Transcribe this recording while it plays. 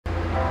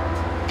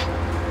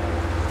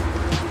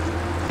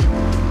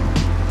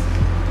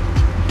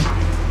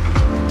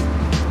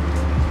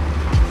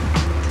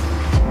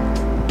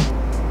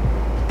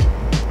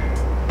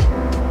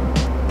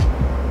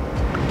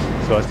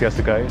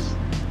Swastiastu guys,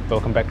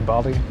 welcome back to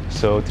Bali.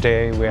 So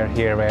today we are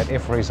here at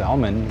Eforhis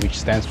Almond, which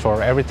stands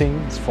for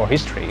everything for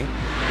history,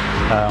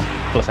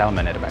 plus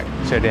almond at the back.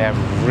 So they have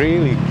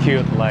really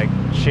cute like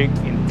chic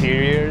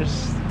interiors,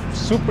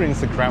 super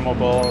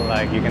Instagrammable,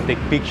 like you can take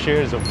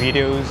pictures or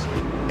videos,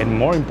 and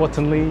more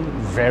importantly,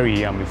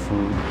 very yummy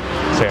food.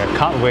 So I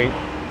can't wait,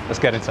 let's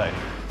get inside.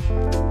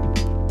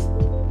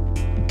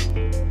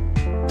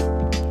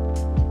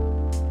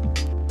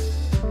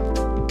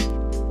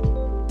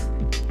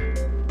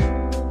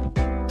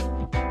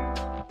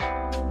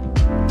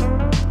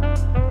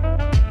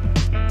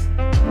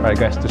 Alright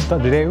guys, to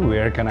start the day we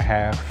are gonna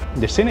have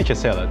the signature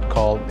salad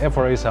called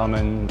Eforhis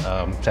Almond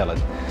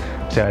salad.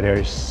 So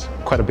there's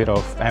quite a bit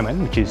of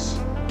almond, which is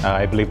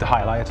I believe the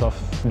highlight of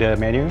the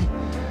menu.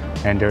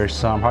 And there's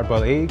some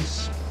hard-boiled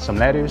eggs, some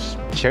lettuce,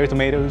 cherry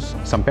tomatoes,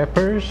 some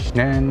peppers,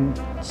 and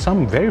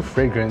some very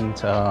fragrant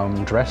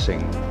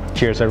dressing.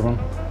 Cheers everyone!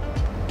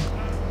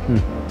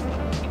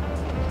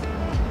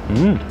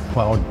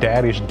 Wow,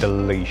 that is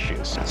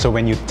delicious. So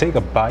when you take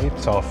a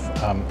bite of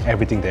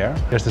everything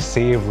there's the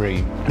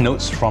savory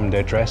notes from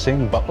the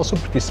dressing, but also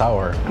pretty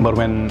sour. But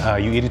when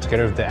you eat it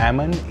together with the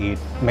almond, it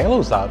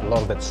mellows out a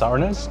lot of that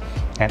sourness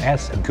and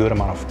adds a good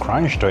amount of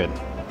crunch to it.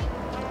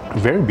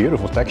 Very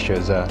beautiful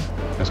textures.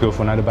 Let's go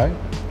for another bite.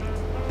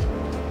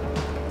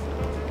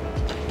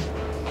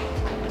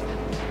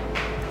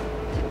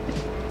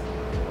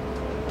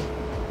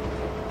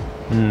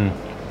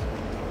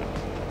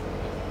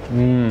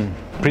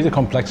 Pretty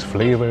complex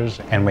flavors,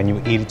 and when you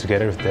eat it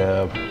together with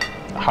the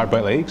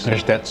hard-boiled eggs,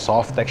 there's that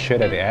soft texture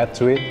that they add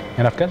to it.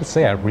 And I've got to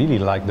say, I really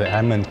like the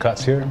almond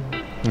cuts here.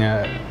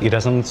 It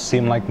doesn't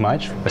seem like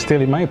much, but still,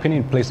 in my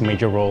opinion, it plays a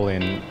major role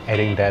in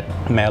adding that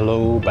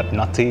mellow but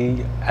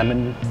nutty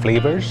almond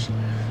flavors,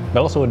 but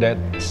also that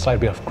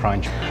slight bit of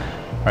crunch.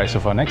 Alright, so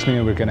for our next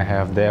meal, we're gonna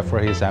have the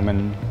Eforhis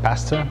almond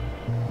pasta.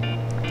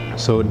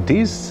 So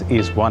this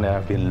is one that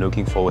I've been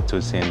looking forward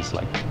to since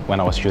like when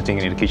I was shooting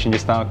in the kitchen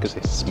just now, because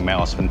it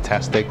smells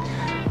fantastic.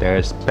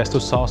 There's pesto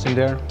sauce in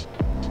there.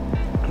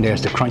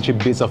 There's the crunchy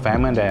bits of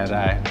almond that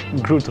I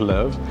grew to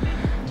love.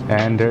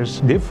 And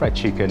there's deep fried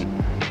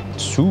chicken.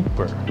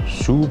 Super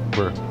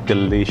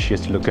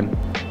delicious looking.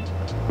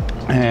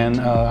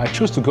 And I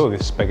chose to go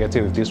with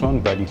spaghetti with this one,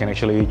 but you can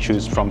actually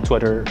choose from two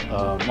other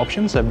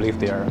options. I believe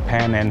they are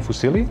pan and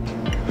fusilli.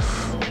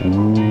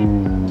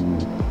 Ooh.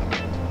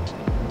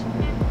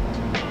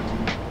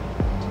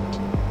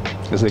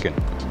 Let's dig in.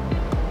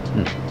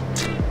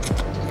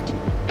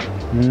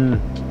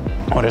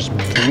 Oh, there's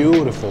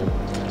beautiful,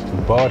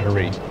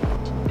 buttery,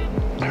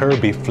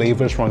 herby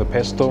flavors from the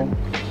pesto.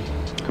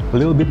 A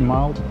little bit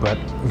mild, but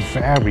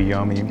very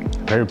yummy,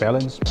 very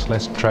balanced. So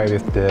let's try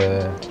with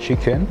the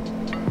chicken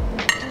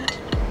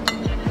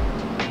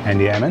and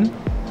the almond.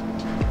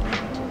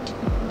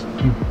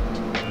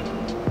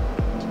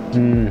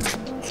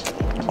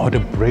 Oh, the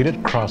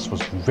braided crust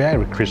was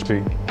very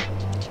crispy.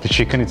 The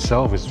chicken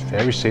itself is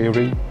very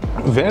savory,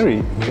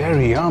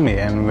 very yummy,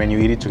 and when you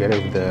eat it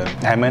together with the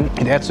almond,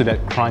 it adds to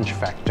that crunch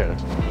factor.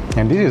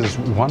 And this is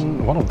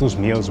one of those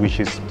meals which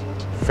is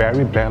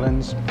very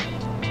balanced,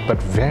 but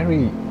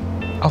very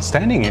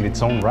outstanding in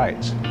its own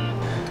right.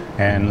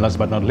 And last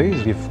but not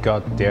least, we've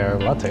got their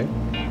latte.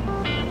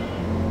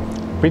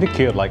 Pretty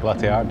cute like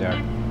latte art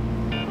there.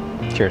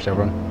 Cheers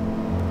everyone.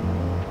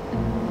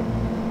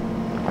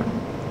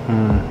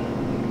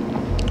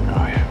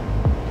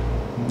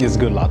 It's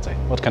good latte,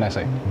 what can I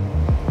say?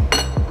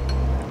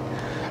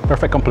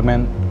 Perfect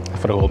complement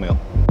for the whole meal.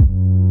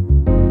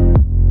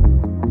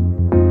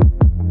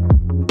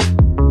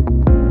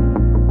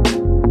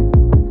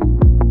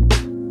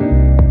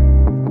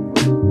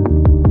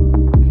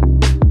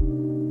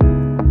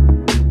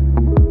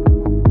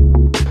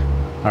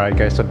 Alright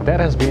guys, so that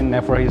has been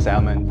Eforhis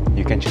Almond.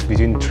 You can choose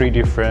between 3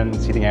 different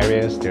seating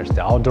areas. There's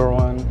the outdoor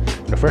one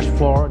on the first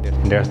floor,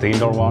 there's the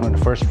indoor one on the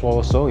first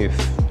floor. So if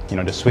you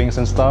know the swings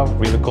and stuff,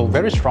 really cool,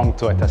 very strong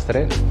too. I tested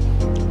it,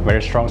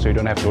 very strong, so you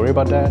don't have to worry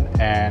about that.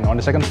 And on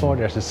the second floor,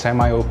 there's a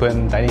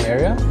semi-open dining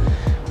area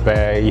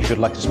where if you'd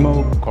like to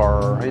smoke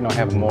or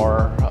have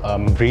more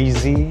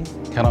breezy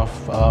kind of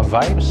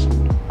vibes,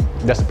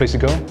 that's the place to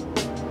go.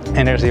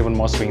 And there's even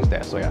more swings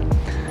there, so yeah.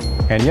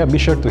 And yeah, be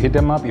sure to hit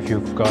them up if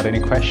you've got any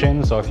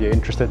questions, or if you're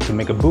interested to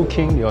make a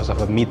booking. They also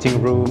have a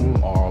meeting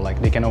room, or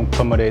like they can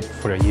accommodate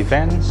for your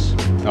events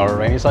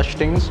or any such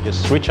things.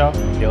 Just reach out.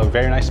 They're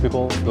very nice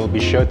people. They'll be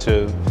sure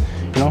to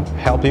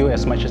help you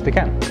as much as they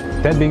can.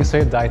 That being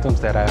said, the items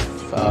that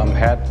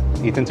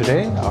I've eaten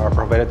today are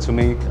provided to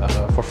me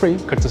for free,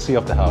 courtesy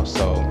of the house.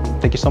 So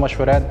thank you so much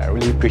for that. I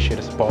really appreciate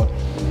the support.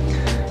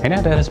 And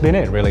yeah, that has been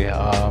it really.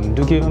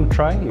 Do give them a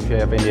try if you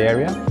have in the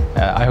area.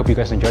 I hope you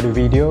guys enjoyed the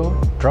video.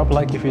 Drop a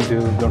like if you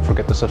do. Don't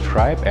forget to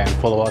subscribe and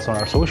follow us on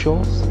our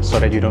socials so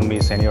that you don't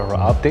miss any of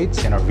our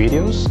updates and our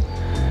videos.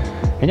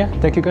 And yeah,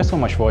 thank you guys so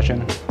much for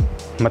watching.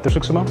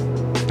 Matur semua.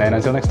 And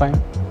until next time,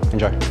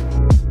 enjoy.